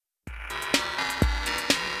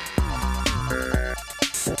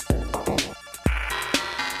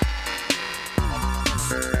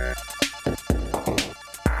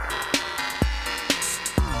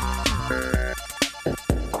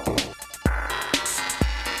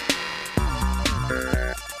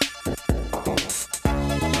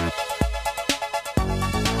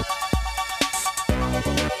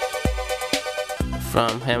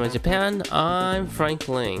Yokohama, Japan, I'm Frank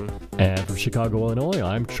Ling. And from Chicago, Illinois,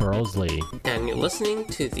 I'm Charles Lee. And you're listening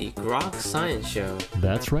to the Grok Science Show.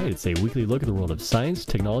 That's right, it's a weekly look at the world of science,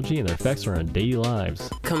 technology, and their effects on our daily lives.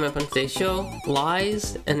 Coming up on today's show,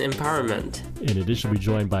 lies and empowerment. In addition, we'll be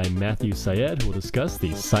joined by Matthew Syed, who will discuss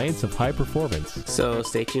the science of high performance. So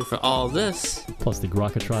stay tuned for all this. Plus the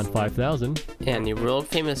Grokatron 5000. And the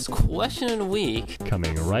world-famous question of the week.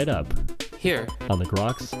 Coming right up. Here. On the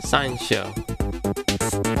Groks Science Show.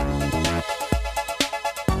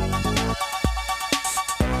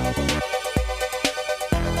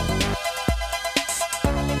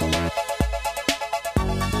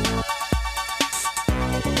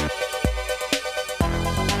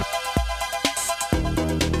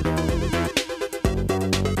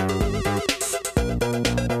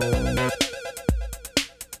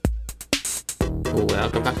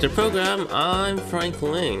 Welcome back to the program. I'm Frank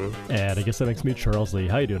Ling. And I guess that makes me Charles Lee.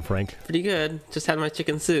 How you doing, Frank? Pretty good. Just had my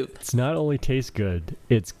chicken soup. It's not only tastes good,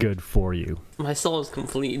 it's good for you. My soul is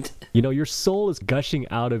complete. You know, your soul is gushing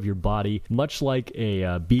out of your body, much like a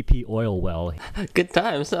BP oil well. Good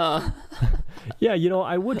times, huh? Yeah, you know,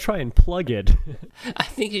 I would try and plug it. I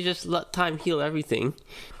think you just let time heal everything.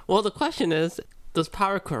 Well, the question is, does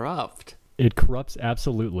power corrupt? It corrupts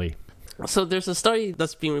absolutely. So there's a study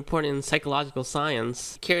that's being reported in Psychological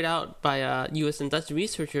Science, carried out by U.S. and Dutch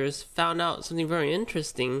researchers, found out something very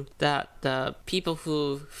interesting, that people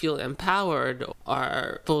who feel empowered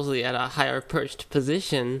are supposedly at a higher perched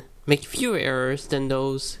position, make fewer errors than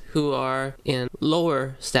those who are in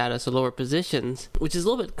lower status or lower positions, which is a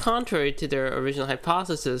little bit contrary to their original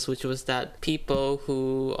hypothesis, which was that people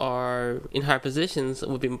who are in higher positions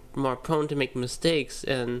would be more prone to make mistakes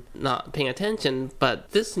and not paying attention.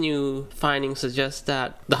 But this new finding suggests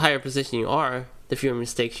that the higher position you are, the fewer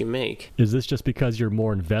mistakes you make. Is this just because you're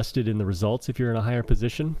more invested in the results if you're in a higher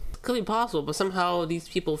position? Could be possible, but somehow these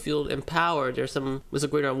people feel empowered. There's a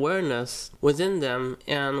greater awareness within them,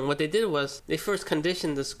 and what they did was they first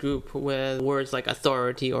conditioned this group with words like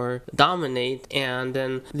authority or dominate, and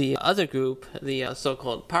then the other group, the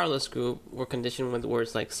so-called powerless group, were conditioned with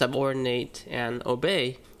words like subordinate and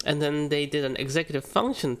obey. And then they did an executive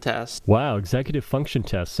function test. Wow, executive function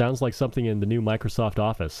test. Sounds like something in the new Microsoft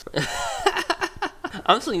Office.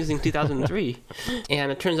 I'm still using 2003.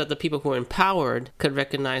 And it turns out the people who were empowered could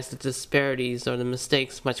recognize the disparities or the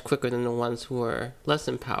mistakes much quicker than the ones who were less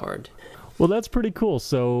empowered. Well, that's pretty cool.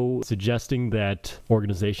 So, suggesting that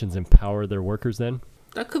organizations empower their workers then?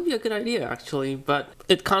 That could be a good idea, actually, but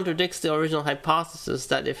it contradicts the original hypothesis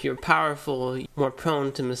that if you're powerful, you're more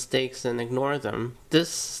prone to mistakes and ignore them. This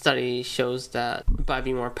study shows that by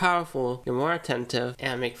being more powerful, you're more attentive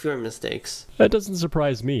and make fewer mistakes. That doesn't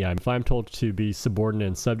surprise me. If I'm told to be subordinate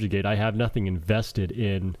and subjugate, I have nothing invested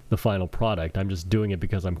in the final product. I'm just doing it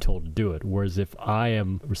because I'm told to do it. Whereas if I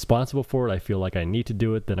am responsible for it, I feel like I need to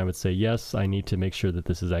do it, then I would say, yes, I need to make sure that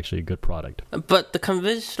this is actually a good product. But the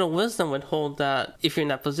conventional wisdom would hold that if you're in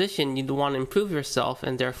that position, you'd want to improve yourself,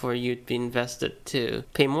 and therefore you'd be invested to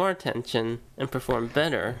pay more attention and perform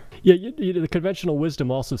better. Yeah, the conventional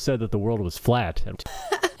wisdom also said that the world was flat.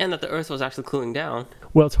 And that the earth was actually cooling down.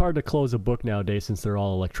 Well, it's hard to close a book nowadays since they're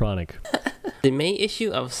all electronic. The May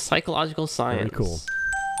issue of Psychological Science. Very cool.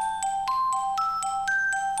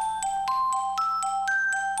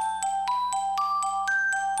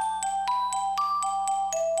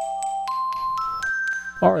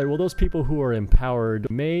 All right, well, those people who are empowered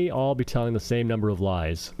may all be telling the same number of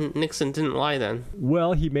lies. Nixon didn't lie then.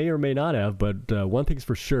 Well, he may or may not have, but one thing's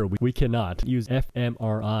for sure, we cannot use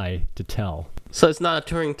fMRI to tell. So it's not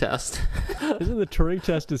a Turing test. Isn't the Turing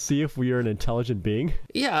test to see if we are an intelligent being?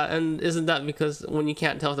 Yeah, and isn't that because when you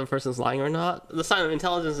can't tell if the person's lying or not? The sign of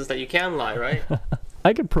intelligence is that you can lie, right?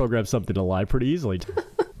 I can program something to lie pretty easily.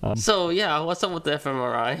 So yeah, what's up with the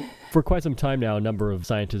fMRI? For quite some time now, a number of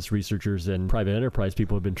scientists, researchers, and private enterprise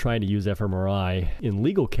people have been trying to use fMRI in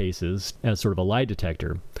legal cases as sort of a lie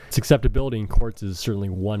detector. Its acceptability in courts is certainly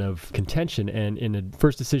one of contention, and in a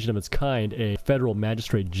first decision of its kind, a federal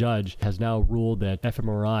magistrate judge has now ruled that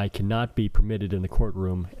fMRI cannot be permitted in the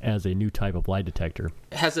courtroom as a new type of lie detector.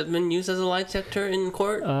 Has it been used as a lie detector in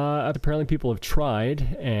court? Apparently people have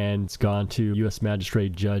tried, and it's gone to U.S.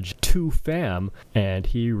 Magistrate Judge Tu Pham, and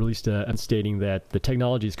he released a stating that the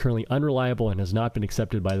technology is currently unreliable and has not been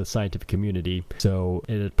accepted by the scientific community, so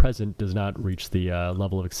it at present does not reach the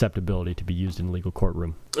level of acceptability to be used in a legal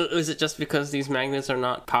courtroom. Is it just because these magnets are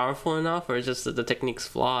not powerful enough, or is it just that the technique's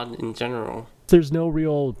flawed in general? There's no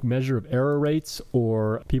real measure of error rates,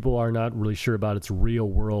 or people are not really sure about its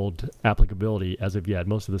real-world applicability as of yet.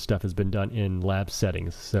 Most of the stuff has been done in lab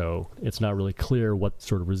settings, so it's not really clear what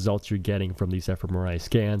sort of results you're getting from these fMRI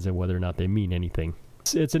scans and whether or not they mean anything.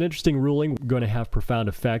 It's an interesting ruling, going to have profound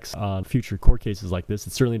effects on future court cases like this.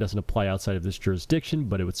 It certainly doesn't apply outside of this jurisdiction,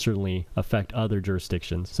 but it would certainly affect other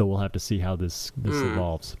jurisdictions. So we'll have to see how this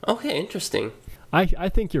evolves. Okay, interesting. I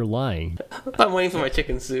think you're lying. I'm waiting for my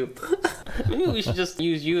chicken soup. Maybe we should just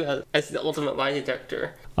use you as the ultimate lie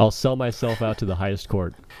detector. I'll sell myself out to the highest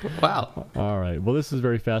court. Wow. All right. Well, this is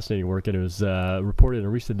very fascinating work, and it was reported in a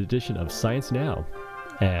recent edition of Science Now.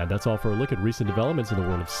 And that's all for a look at recent developments in the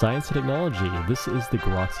world of science and technology. This is the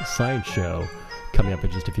Groks Science Show. Coming up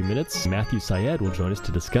in just a few minutes, Matthew Syed will join us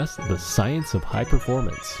to discuss the science of high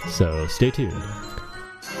performance. So stay tuned.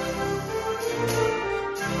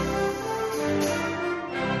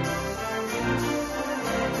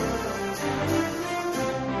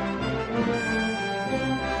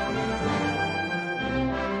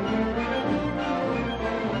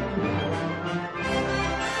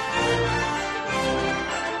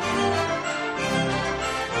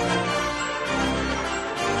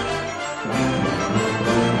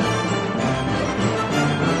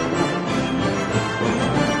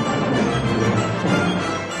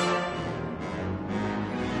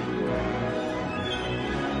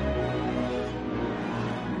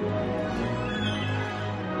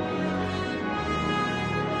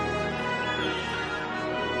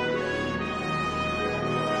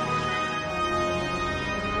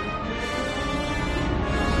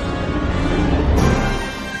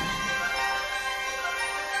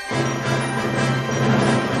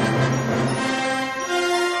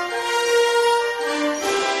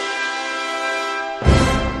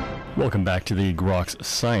 Welcome back to the Groks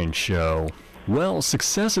Science Show. Well,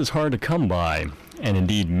 success is hard to come by, and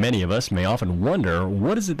indeed many of us may often wonder,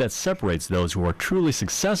 what is it that separates those who are truly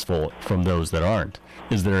successful from those that aren't?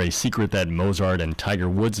 Is there a secret that Mozart and Tiger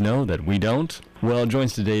Woods know that we don't? Well,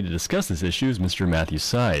 joins today to discuss this issue is Mr. Matthew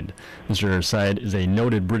Syed. Mr. Syed is a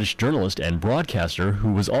noted British journalist and broadcaster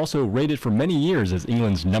who was also rated for many years as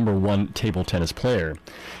England's #1 table tennis player.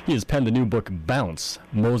 He has penned the new book Bounce,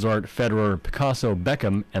 Mozart, Federer, Picasso,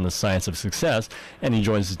 Beckham, and the Science of Success, and he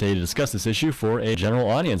joins us today to discuss this issue for a general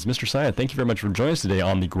audience. Mr. Syed, thank you very much for joining us today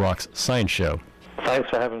on the Groks Science Show. Thanks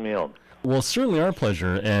for having me on. Well, it's certainly our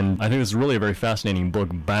pleasure, and I think this is really a very fascinating book,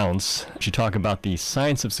 Bounce. You talk about the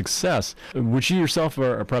science of success, which you yourself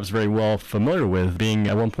are perhaps very well familiar with, being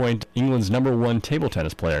at one point England's #1 table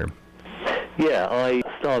tennis player. Yeah, I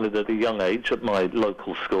started at a young age at my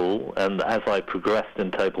local school, and as I progressed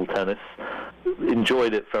in table tennis,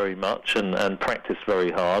 enjoyed it very much and practiced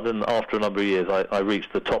very hard, and after a number of years I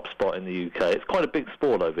reached the top spot in the UK. It's quite a big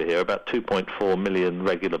sport over here, about 2.4 million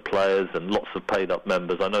regular players and lots of paid-up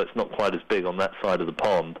members. I know it's not quite as big on that side of the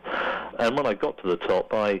pond. And when I got to the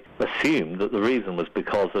top, I assumed that the reason was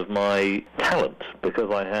because of my talent,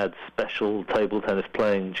 because I had special table tennis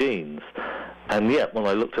playing genes. And yet, when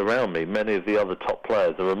I looked around me, many of the other top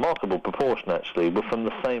players, a remarkable proportion actually, were from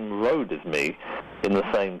the same road as me, in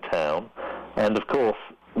the same town. And of course,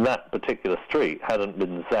 that particular street hadn't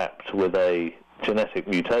been zapped with a genetic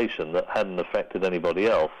mutation that hadn't affected anybody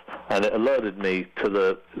else. And it alerted me to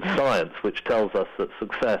the science which tells us that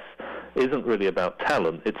success isn't really about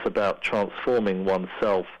talent, it's about transforming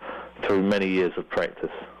oneself through many years of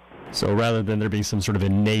practice. So rather than there being some sort of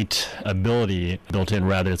innate ability built in,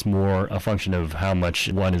 rather it's more a function of how much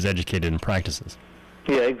one is educated and practices.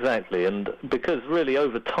 Yeah, exactly. And because really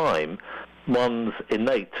over time, one's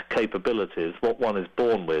innate capabilities, what one is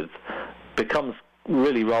born with, becomes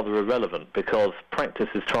really rather irrelevant because practice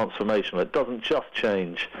is transformational. It doesn't just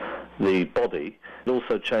change the body, it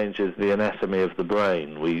also changes the anatomy of the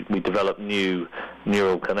brain. We develop new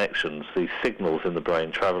neural connections. The signals in the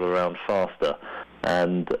brain travel around faster.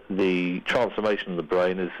 And the transformation of the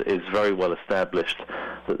brain is very well established.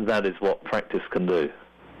 That is what practice can do.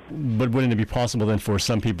 But wouldn't it be possible then for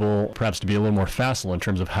some people perhaps to be a little more facile in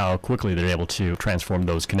terms of how quickly they're able to transform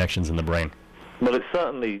those connections in the brain? Well, it's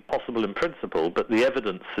certainly possible in principle, but the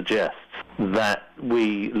evidence suggests that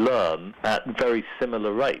we learn at very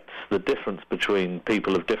similar rates. The difference between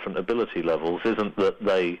people of different ability levels isn't that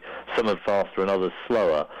some are faster and others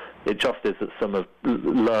slower. It just is that some have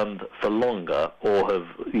learned for longer or have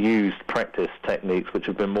used practice techniques which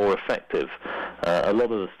have been more effective. A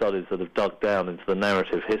lot of the studies that have dug down into the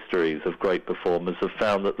narrative histories of great performers have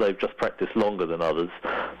found that they've just practiced longer than others,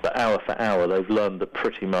 but hour for hour they've learned at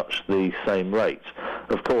pretty much the same rate.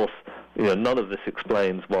 Of course, none of this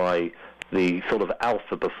explains why the sort of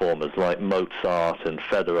alpha performers like Mozart and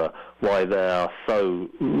Federer, why they are so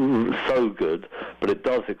good, but it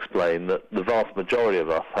does explain that the vast majority of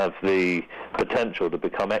us have the potential to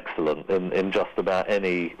become excellent in just about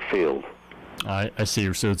any field. I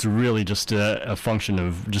see. So it's really just a function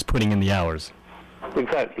of just putting in the hours.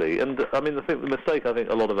 Exactly. And I mean, the mistake I think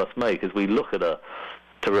a lot of us make is we look at a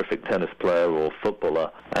terrific tennis player or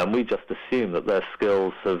footballer and we just assume that their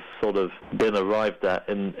skills have sort of been arrived at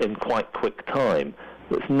in quite quick time.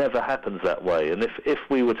 It never happens that way. And if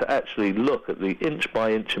we were to actually look at the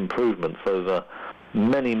inch-by-inch improvements over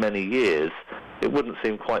many, many years, it wouldn't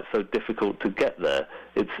seem quite so difficult to get there.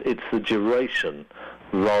 It's the duration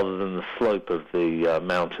rather than the slope of the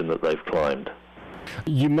mountain that they've climbed.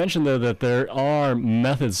 You mentioned, though, that there are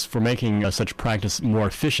methods for making such practice more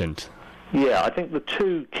efficient. Yeah, I think the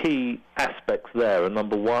two key aspects there are,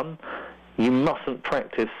 number one, you mustn't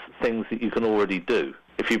practice things that you can already do.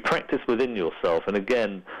 If you practice within yourself, and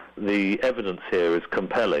again, the evidence here is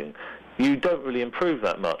compelling, you don't really improve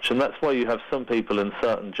that much. And that's why you have some people in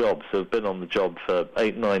certain jobs who have been on the job for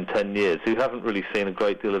 8, 9, 10 years who haven't really seen a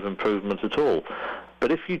great deal of improvement at all.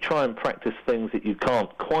 But if you try and practice things that you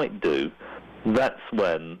can't quite do, that's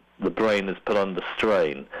when the brain is put under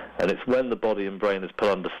strain. And it's when the body and brain is put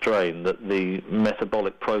under strain that the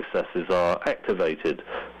metabolic processes are activated,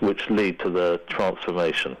 which lead to the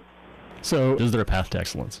transformation. So is there a path to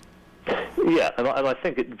excellence? Yeah, and I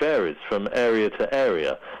think it varies from area to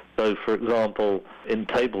area. So, for example, in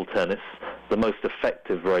table tennis, the most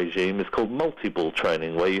effective regime is called multi-ball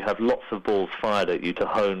training, where you have lots of balls fired at you to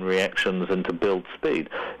hone reactions and to build speed.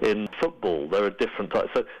 In football, there are different types.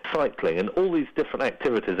 So cycling and all these different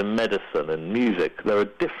activities in medicine and music, there are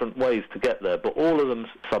different ways to get there, but all of them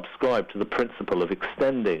subscribe to the principle of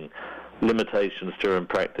extending limitations during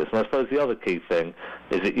practice. And I suppose the other key thing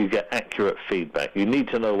is that you get accurate feedback. You need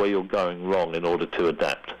to know where you're going wrong in order to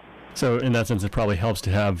adapt. So in that sense, it probably helps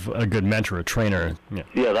to have a good mentor, a trainer.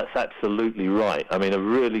 Yeah, that's absolutely right. I mean, a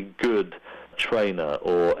really good trainer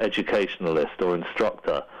or educationalist or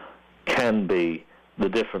instructor can be the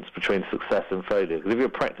difference between success and failure. Because if you're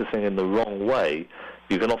practicing in the wrong way,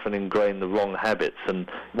 you can often ingrain the wrong habits. And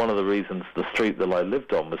one of the reasons the street that I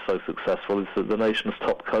lived on was so successful is that the nation's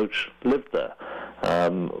top coach lived there.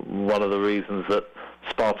 One of the reasons that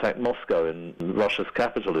Spartak Moscow in Russia's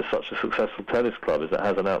capital is such a successful tennis club is it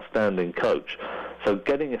has an outstanding coach. So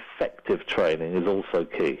getting effective training is also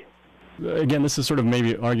key. Again, this is sort of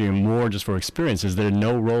maybe arguing more just for experience. Is there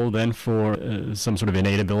no role then for some sort of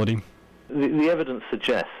innate ability? The evidence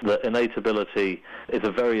suggests that innate ability is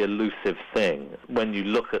a very elusive thing. When you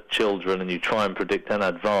look at children and you try and predict in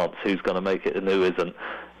advance who's going to make it and who isn't,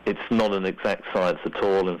 it's not an exact science at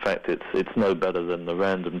all. In fact, it's no better than the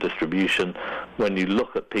random distribution. When you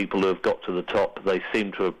look at people who have got to the top, they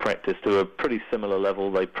seem to have practiced to a pretty similar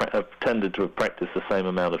level. They have tended to have practiced the same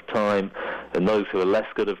amount of time, and those who are less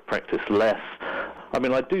good have practiced less. I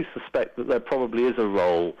mean, I do suspect that there probably is a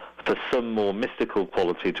role for some more mystical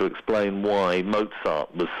quality to explain why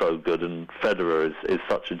Mozart was so good and Federer is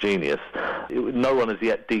such a genius. No one has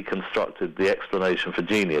yet deconstructed the explanation for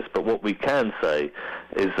genius, but what we can say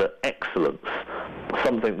is that excellence,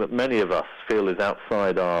 something that many of us feel is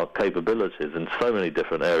outside our capabilities in so many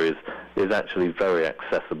different areas, is actually very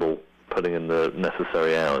accessible, putting in the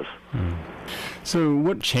necessary hours. So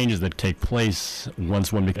what changes that take place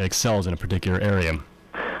once one excels in a particular area?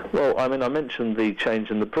 Well, I mean, I mentioned the change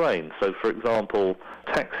in the brain. So, for example,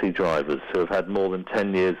 taxi drivers who have had more than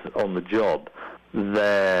 10 years on the job,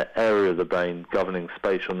 their area of the brain governing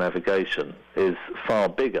spatial navigation is far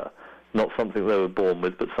bigger. Not something they were born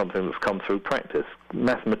with, but something that's come through practice.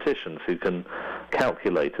 Mathematicians who can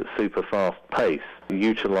calculate at super fast pace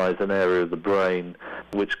utilize an area of the brain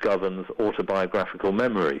which governs autobiographical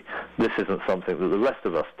memory. This isn't something that the rest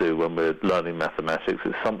of us do when we're learning mathematics.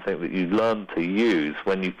 It's something that you learn to use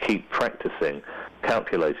when you keep practicing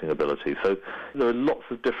calculating ability. So there are lots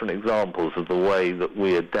of different examples of the way that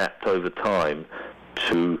we adapt over time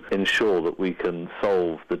to ensure that we can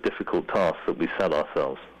solve the difficult tasks that we set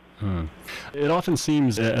ourselves. It often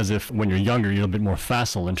seems as if when you're younger, you're a bit more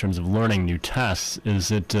facile in terms of learning new tasks.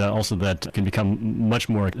 Is it also that you can become much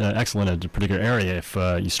more excellent at a particular area if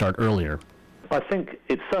you start earlier? I think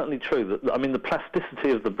it's certainly true that, I mean, the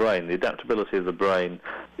plasticity of the brain, the adaptability of the brain,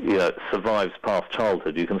 survives past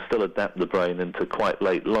childhood. You can still adapt the brain into quite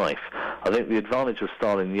late life. I think the advantage of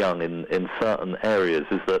starting young in certain areas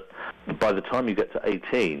is that by the time you get to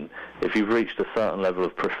 18, if you've reached a certain level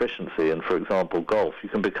of proficiency in, for example, golf, you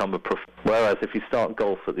can become whereas if you start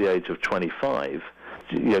golf at the age of 25,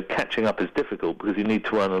 catching up is difficult because you need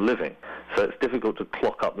to earn a living. So it's difficult to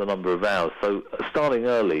clock up the number of hours. So starting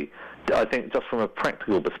early, I think just from a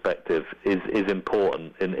practical perspective, is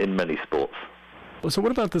important in many sports. So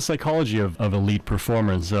what about the psychology of elite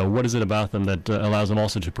performers? What is it about them that allows them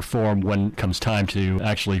also to perform when it comes time to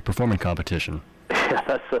actually perform in competition?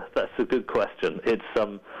 Yeah, that's a good question. It's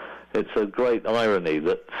it's a great irony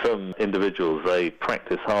that some individuals, they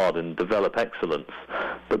practice hard and develop excellence,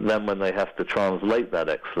 but then when they have to translate that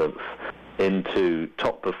excellence into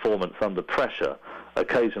top performance under pressure,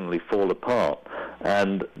 occasionally fall apart.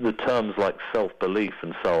 And the terms like self-belief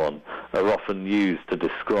and so on are often used to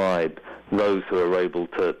describe those who are able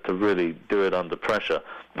to really do it under pressure.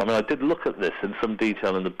 I mean, I did look at this in some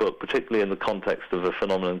detail in the book, particularly in the context of a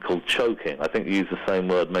phenomenon called choking. I think you use the same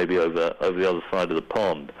word maybe over the other side of the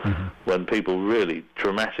pond, when people really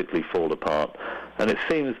dramatically fall apart. And it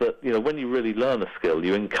seems that, you know, when you really learn a skill,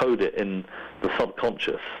 you encode it in the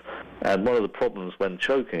subconscious. And one of the problems when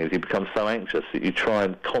choking is you become so anxious that you try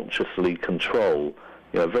and consciously control,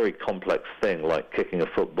 you know, a very complex thing like kicking a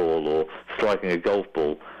football or striking a golf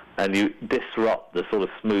ball, and you disrupt the sort of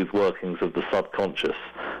smooth workings of the subconscious.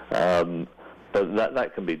 But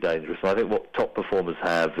that can be dangerous. And I think what top performers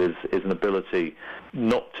have is an ability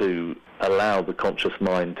not to allow the conscious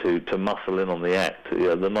mind to muscle in on the act. You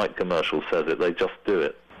know, the Nike commercial says it, they just do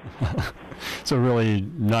it. So really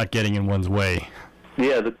not getting in one's way.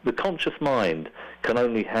 Yeah, the conscious mind can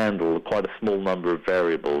only handle quite a small number of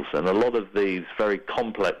variables, and a lot of these very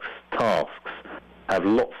complex tasks have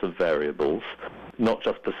lots of variables, not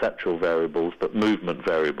just perceptual variables, but movement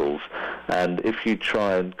variables. And if you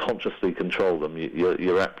try and consciously control them,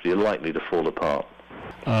 you're likely to fall apart.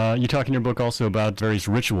 You talk in your book also about various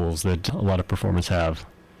rituals that a lot of performers have.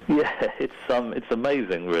 Yeah, it's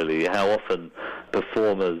amazing, really, how often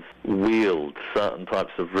performers wield certain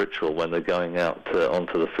types of ritual when they're going out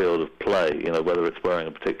onto the field of play. You know, whether it's wearing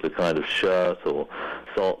a particular kind of shirt or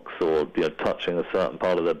socks, or, you know, touching a certain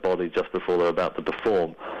part of their body just before they're about to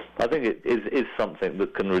perform. I think it is something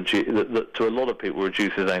that can reduce, that to a lot of people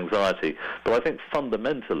reduces anxiety. But I think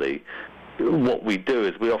fundamentally, what we do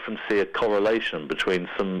is we often see a correlation between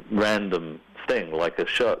some random thing like a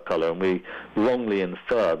shirt colour, and we wrongly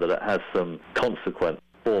infer that it has some consequent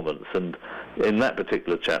performance. And in that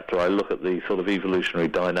particular chapter, I look at the sort of evolutionary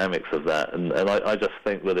dynamics of that, and I just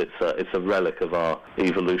think that it's a relic of our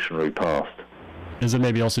evolutionary past. Is it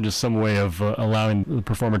maybe also just some way of allowing the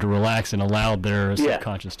performer to relax and allow their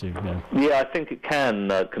subconscious to? Yeah, I think it can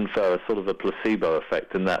confer a sort of a placebo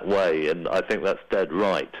effect in that way, and I think that's dead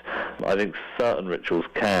right. I think certain rituals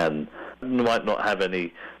might not have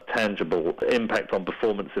any tangible impact on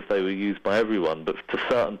performance if they were used by everyone, but to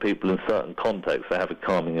certain people in certain contexts, they have a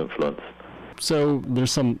calming influence. So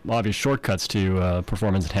there's some obvious shortcuts to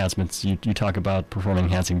performance enhancements. You talk about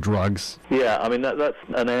performance-enhancing drugs. Yeah, I mean, that's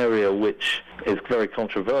an area which is very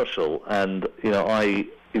controversial, and, you know, I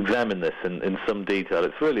examine this in some detail.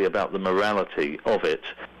 It's really about the morality of it.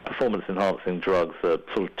 Performance-enhancing drugs are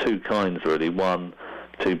sort of two kinds, really. One,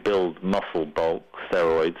 to build muscle bulk,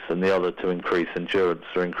 steroids, and the other to increase endurance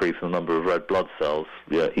or increase the number of red blood cells,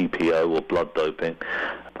 EPO or blood doping.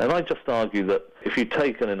 And I just argue that if you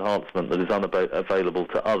take an enhancement that is unavailable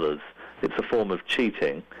to others, it's a form of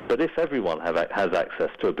cheating. But if everyone has access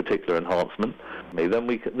to a particular enhancement,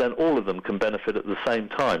 then all of them can benefit at the same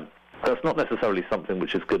time. That's not necessarily something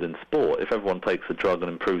which is good in sport. If everyone takes a drug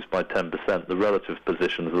and improves by 10%, the relative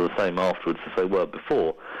positions are the same afterwards as they were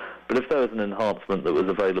before. But if there was an enhancement that was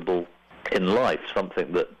available in life,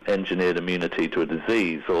 something that engineered immunity to a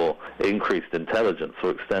disease or increased intelligence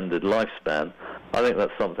or extended lifespan, I think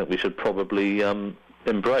that's something we should probably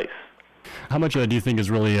embrace. How much do you think is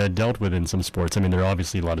really dealt with in some sports? I mean, there are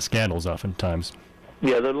obviously a lot of scandals oftentimes.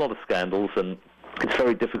 Yeah, there are a lot of scandals, and it's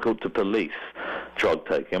very difficult to police drug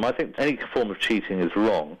taking. I think any form of cheating is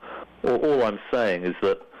wrong. All I'm saying is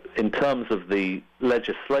that in terms of the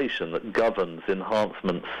legislation that governs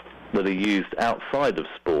enhancements that are used outside of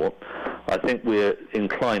sport, I think we're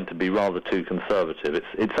inclined to be rather too conservative.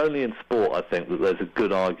 It's only in sport, I think, that there's a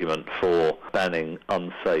good argument for banning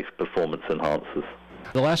unsafe performance enhancers.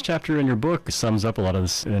 The last chapter in your book sums up a lot of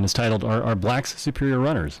this, and it's titled, Are Blacks Superior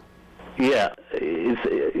Runners? Yeah,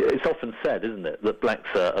 it's often said, isn't it, that blacks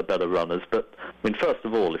are better runners, but, I mean, first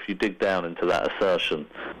of all, if you dig down into that assertion,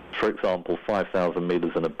 for example, 5,000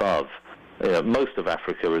 metres and above, most of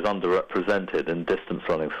Africa is underrepresented in distance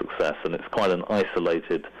running success, and it's quite an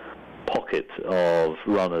isolated pocket of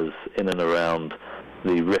runners in and around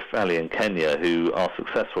the Rift Valley in Kenya who are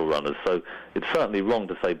successful runners. So it's certainly wrong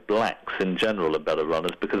to say blacks in general are better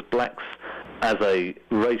runners, because blacks as a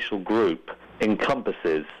racial group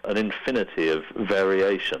encompasses an infinity of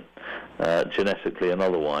variation, genetically and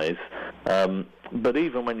otherwise. But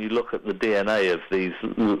even when you look at the DNA of these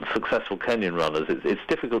successful Kenyan runners, it's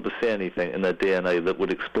difficult to see anything in their DNA that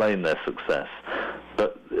would explain their success.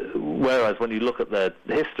 But Whereas when you look at their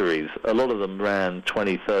histories, a lot of them ran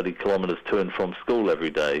 20, 30 kilometres to and from school every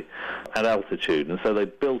day at altitude, and so they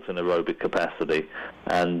built an aerobic capacity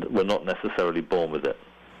and were not necessarily born with it.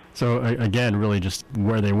 So again, really just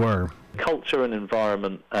where they were. Culture and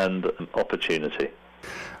environment and opportunity.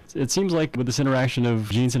 It seems like with this interaction of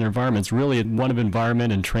genes and environments, really one of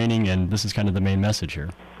environment and training, and this is kind of the main message here.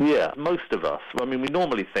 Yeah, most of us. I mean, we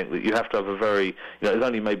normally think that you have to have a very, there's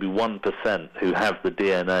only maybe 1% who have the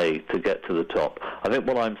DNA to get to the top. I think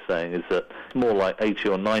what I'm saying is that more like 80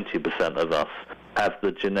 or 90% of us have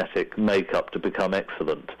the genetic makeup to become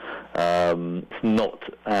excellent. It's not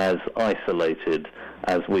as isolated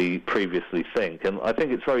as we previously think. And I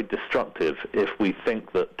think it's very destructive if we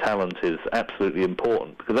think that talent is absolutely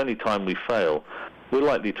important, because any time we fail, we're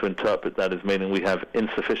likely to interpret that as meaning we have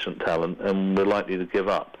insufficient talent and we're likely to give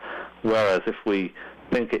up. Whereas if we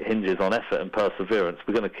think it hinges on effort and perseverance,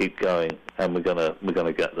 we're going to keep going and we're going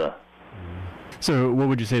to get there. So what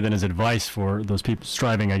would you say then is advice for those people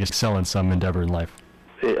striving, I guess, excel in some endeavor in life?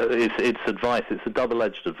 It's advice. It's a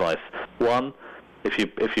double-edged advice. One, if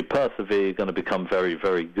you persevere, you're going to become very,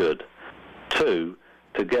 very good. Two,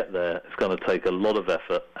 to get there, it's going to take a lot of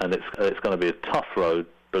effort, and it's going to be a tough road,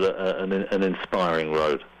 but an inspiring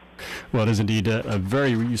road. Well, it is indeed a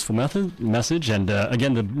very useful message. And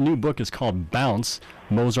again, the new book is called Bounce: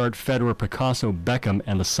 Mozart, Federer, Picasso, Beckham,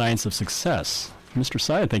 and the Science of Success. Mr.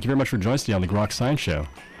 Syed, thank you very much for joining us today on the Grok Science Show.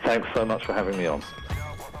 Thanks so much for having me on.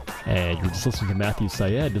 And you're just listening to Matthew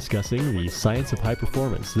Syed discussing the science of high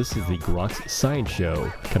performance. This is the Grok Science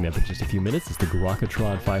Show. Coming up in just a few minutes is the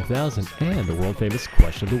Grokatron 5000 and the world-famous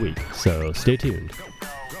Question of the Week. So stay tuned.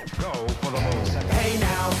 Hey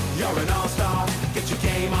now, you're an all-star. Get your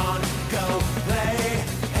game on, go play.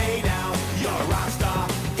 Hey now, you're a rock star.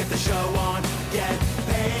 Get the show on, get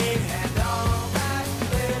paid. And all that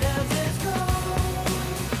glitters is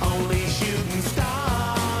gold. Only shooting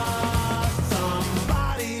stars.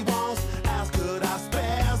 Somebody once asked, could I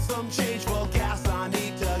spare some change for gas? I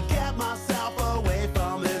need to get myself away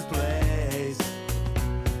from this place.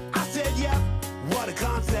 I said, yep, what a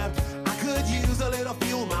concept. I could use a little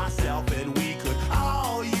fuel myself, and we could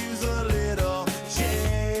all use a little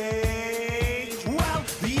change. Well,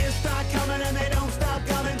 the years start coming and they don't stop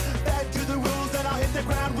coming. Back to the rules and I'll hit the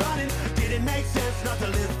ground running. Didn't make sense not to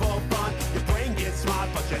live for fun. Your brain gets smart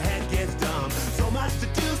but your head gets dumb. So much to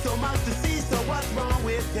do, so much to see. So what's wrong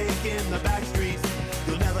with taking the back streets?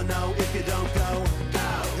 You'll never know if you don't go.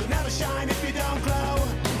 You'll never shine if you don't glow.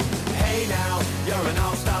 Hey now, you're an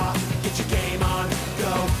all-star. Get your game on,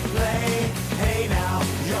 go play. Hey now,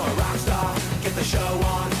 you're a rock star. Get the show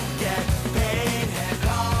on, get paid. And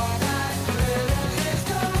all that glitters is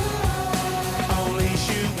gold. Only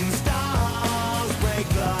shooting stars break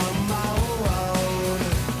the mold.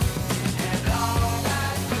 And all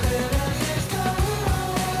that glitters is gold.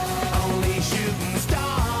 Only shooting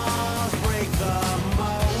stars break the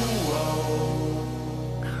mold.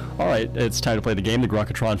 All right, it's time to play the game, the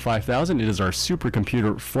Grokatron 5000. It is our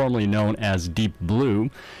supercomputer formerly known as Deep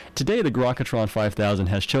Blue. Today, the Grokatron 5000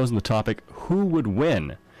 has chosen the topic, Who Would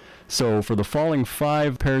Win? So for the following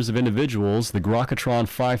 5 pairs of individuals, the Grokatron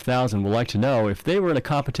 5000 would like to know if they were in a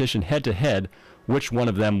competition head-to-head, which one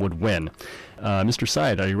of them would win. Mr.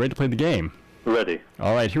 Syed, are you ready to play the game? Ready.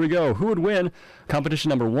 All right, here we go. Who would win? Competition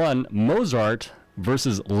number 1, Mozart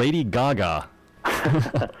versus Lady Gaga.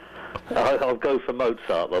 I'll go for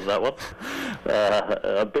Mozart on that one.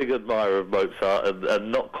 A big admirer of Mozart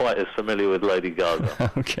and not quite as familiar with Lady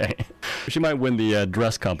Gaga. Okay. She might win the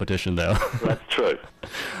dress competition, though. That's true.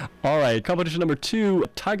 All right, competition number 2,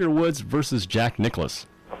 Tiger Woods versus Jack Nicklaus.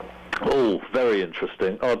 Oh, very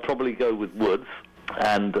interesting. I'd probably go with Woods,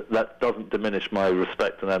 and that doesn't diminish my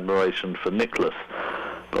respect and admiration for Nicklaus.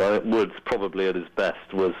 But I think Woods, probably at his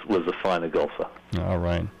best, was a finer golfer. All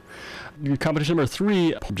right. Competition number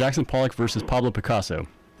 3, Jackson Pollock versus Pablo Picasso.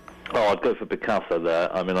 Oh, I'd go for Picasso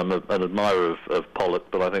there. I mean, I'm an admirer of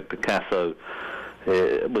Pollock, but I think Picasso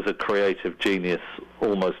was a creative genius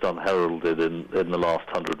almost unheralded in the last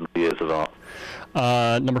 100 years of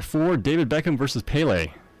art. Number 4, David Beckham versus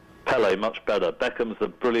Pele. Pele, much better. Beckham's a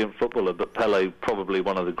brilliant footballer, but Pele probably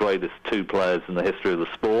one of the greatest 2 players in the history of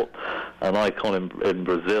the sport, an icon in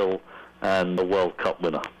Brazil, and a World Cup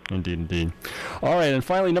winner. Indeed, indeed. All right, and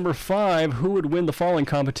finally, number 5, who would win the following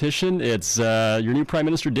competition? It's your new Prime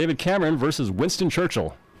Minister, David Cameron, versus Winston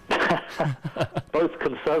Churchill. Both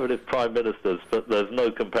conservative prime ministers, but there's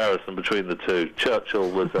no comparison between the two.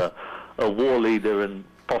 Churchill was a war leader and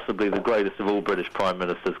possibly the greatest of all British prime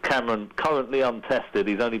ministers. Cameron, currently untested,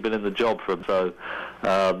 he's only been in the job for so,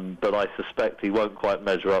 but I suspect he won't quite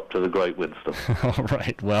measure up to the great Winston. All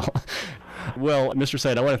right, well, Well, Mr.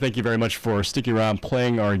 Said, I want to thank you very much for sticking around,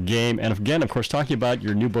 playing our game, and again, of course, talking about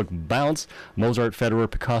your new book, Bounce, Mozart, Federer,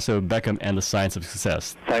 Picasso, Beckham, and the Science of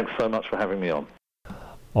Success. Thanks so much for having me on.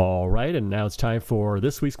 All right, and now it's time for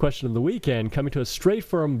this week's question of the week, and coming to us straight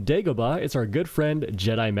from Dagobah, it's our good friend,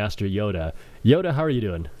 Jedi Master Yoda. Yoda, how are you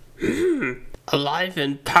doing? Alive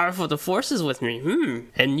and powerful the force is with me.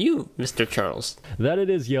 And you, Mr. Charles. That it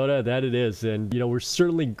is, Yoda, that it is. And, we're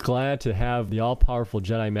certainly glad to have the all-powerful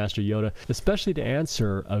Jedi Master Yoda, especially to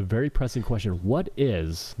answer a very pressing question. What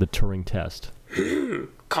is the Turing test?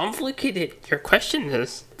 Complicated your question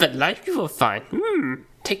is, but life you will find.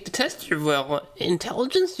 Take the test, you will.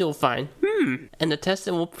 Intelligence you'll find. And the test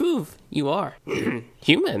that will prove you are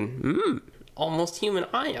human. Almost human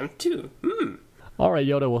I am, too. All right,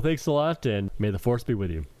 Yoda, well, thanks a lot, and may the force be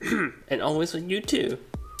with you. And always with you, too.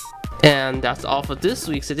 And that's all for this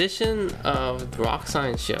week's edition of the Grok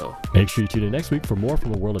Science Show. Make sure you tune in next week for more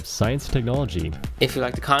from the world of science and technology. If you'd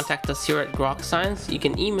like to contact us here at Grok Science, you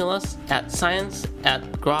can email us at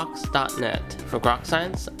science@groks.net. For Grok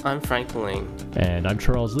Science, I'm Frank Ling. And I'm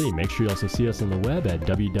Charles Lee. Make sure you also see us on the web at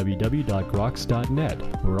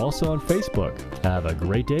www.groks.net. We're also on Facebook. Have a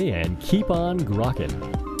great day and keep on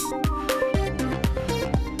grokking.